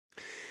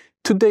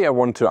Today I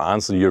want to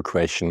answer your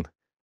question,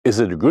 is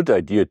it a good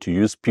idea to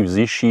use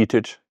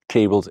PVC-sheeted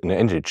cables in an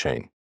energy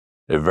chain?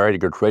 A very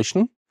good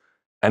question,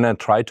 and I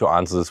try to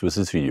answer this with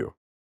this video.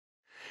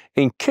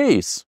 In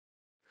case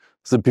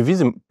the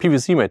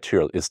PVC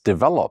material is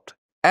developed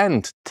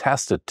and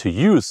tested to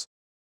use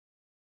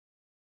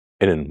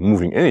in a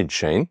moving energy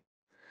chain,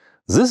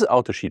 this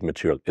outer sheet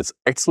material is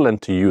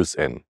excellent to use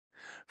in,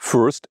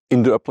 first,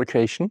 indoor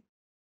application,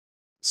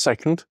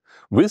 second,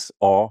 with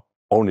or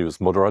only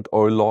with moderate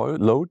oil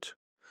load,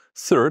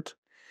 third,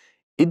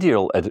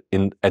 ideal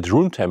at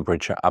room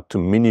temperature up to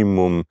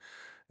minimum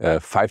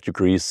 5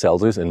 degrees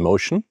Celsius in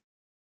motion,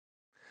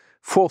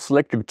 fourth,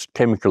 selected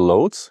chemical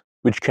loads,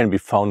 which can be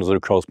found in the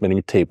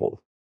corresponding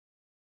table.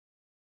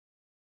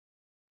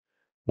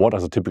 What are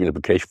the typical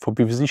applications for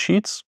PVC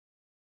sheets?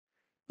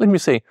 Let me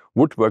say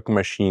woodworking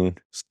machine,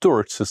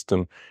 storage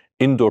system,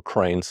 indoor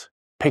cranes,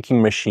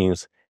 packing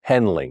machines,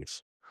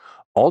 handlings.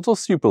 Also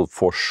suitable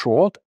for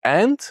short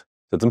and,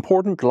 that's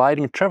important,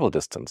 gliding travel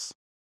distance.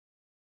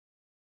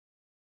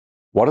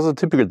 What is the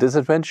typical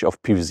disadvantage of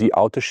PVC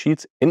outer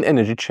sheets in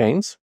energy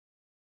chains?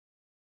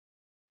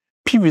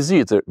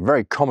 PVC is a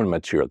very common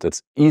material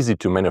that's easy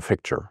to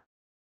manufacture.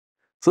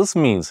 This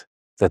means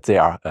that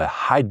there are a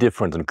high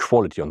difference in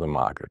quality on the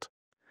market.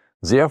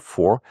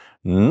 Therefore,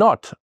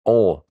 not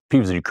all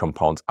PVC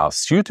compounds are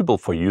suitable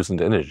for use in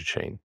the energy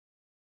chain.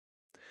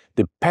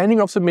 Depending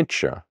on the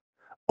mixture,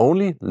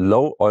 only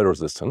low oil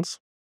resistance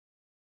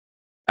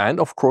and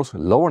of course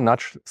lower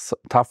nut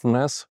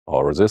toughness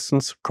or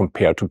resistance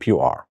compared to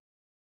PUR.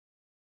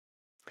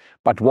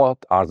 But what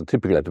are the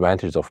typical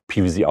advantages of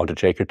PVC outer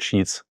jacket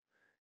sheets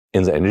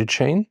in the energy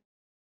chain?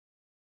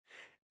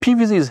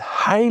 PVC is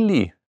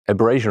highly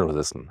abrasion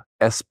resistant,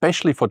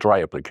 especially for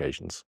dry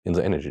applications in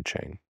the energy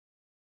chain.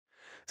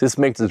 This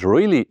makes it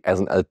really as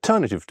an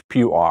alternative to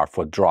PUR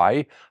for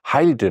dry,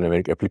 highly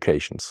dynamic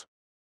applications.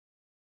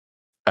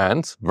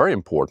 And, very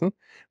important,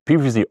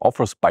 PVC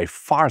offers by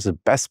far the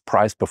best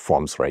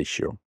price-performance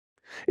ratio.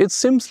 It's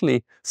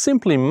simply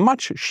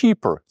much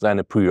cheaper than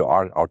a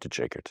PUR outer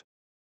jacket.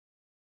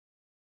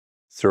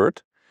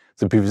 Third,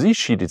 the PVC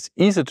sheet is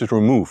easy to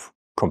remove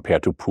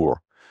compared to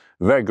PUR.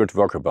 Very good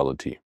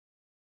workability.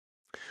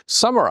 To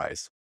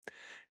summarize,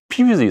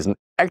 PVC is an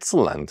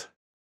excellent,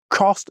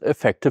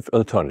 cost-effective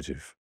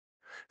alternative,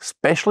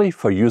 especially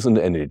for use in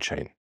the energy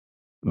chain.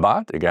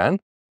 But again,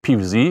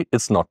 PVC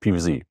is not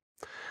PVC.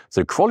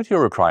 The quality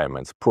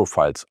requirements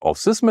profiles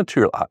of this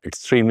material are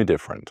extremely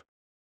different.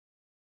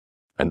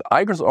 And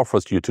IGRS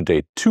offers you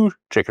today two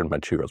jacket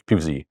materials,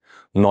 PVC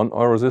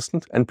non-oil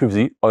resistant and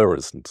PVC oil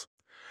resistant,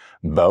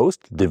 both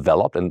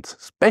developed and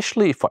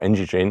especially for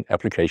energy chain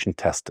application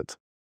tested,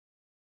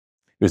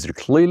 with a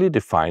clearly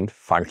defined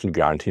functional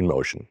guarantee in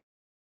motion.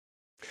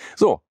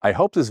 So, I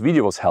hope this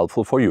video was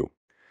helpful for you.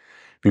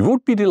 We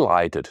would be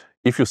delighted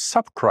if you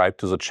subscribe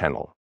to the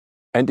channel.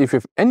 And if you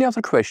have any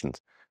other questions,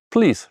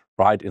 please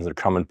write in the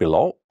comment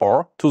below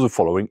or to the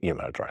following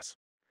email address.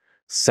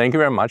 Thank you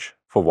very much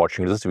for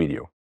watching this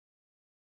video.